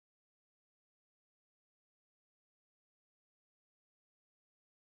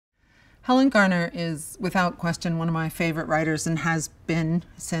Helen Garner is, without question, one of my favorite writers and has been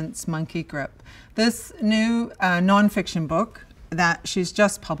since Monkey Grip. This new nonfiction book that she's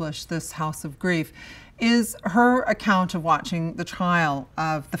just published, this House of Grief, is her account of watching the trial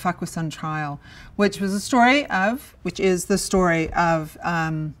of the Farquharson trial, which is the story of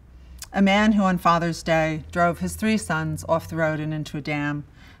a man who on Father's Day drove his 3 sons off the road and into a dam.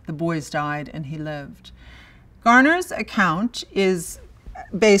 The boys died and he lived. Garner's account is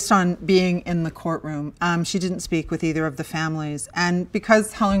based on being in the courtroom. She didn't speak with either of the families, and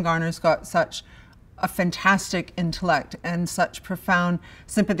because Helen Garner's got such a fantastic intellect and such profound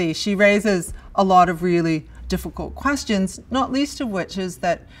sympathy, she raises a lot of really difficult questions, not least of which is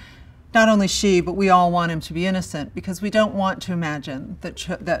that not only she, but we all want him to be innocent, because we don't want to imagine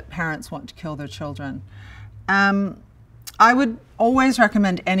that parents want to kill their children. I would always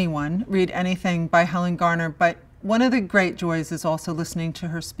recommend anyone read anything by Helen Garner, but one of the great joys is also listening to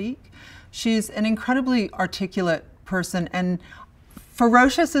her speak. She's an incredibly articulate person, and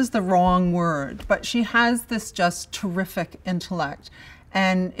ferocious is the wrong word, but she has this just terrific intellect,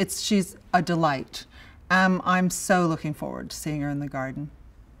 and she's a delight. I'm so looking forward to seeing her in the garden.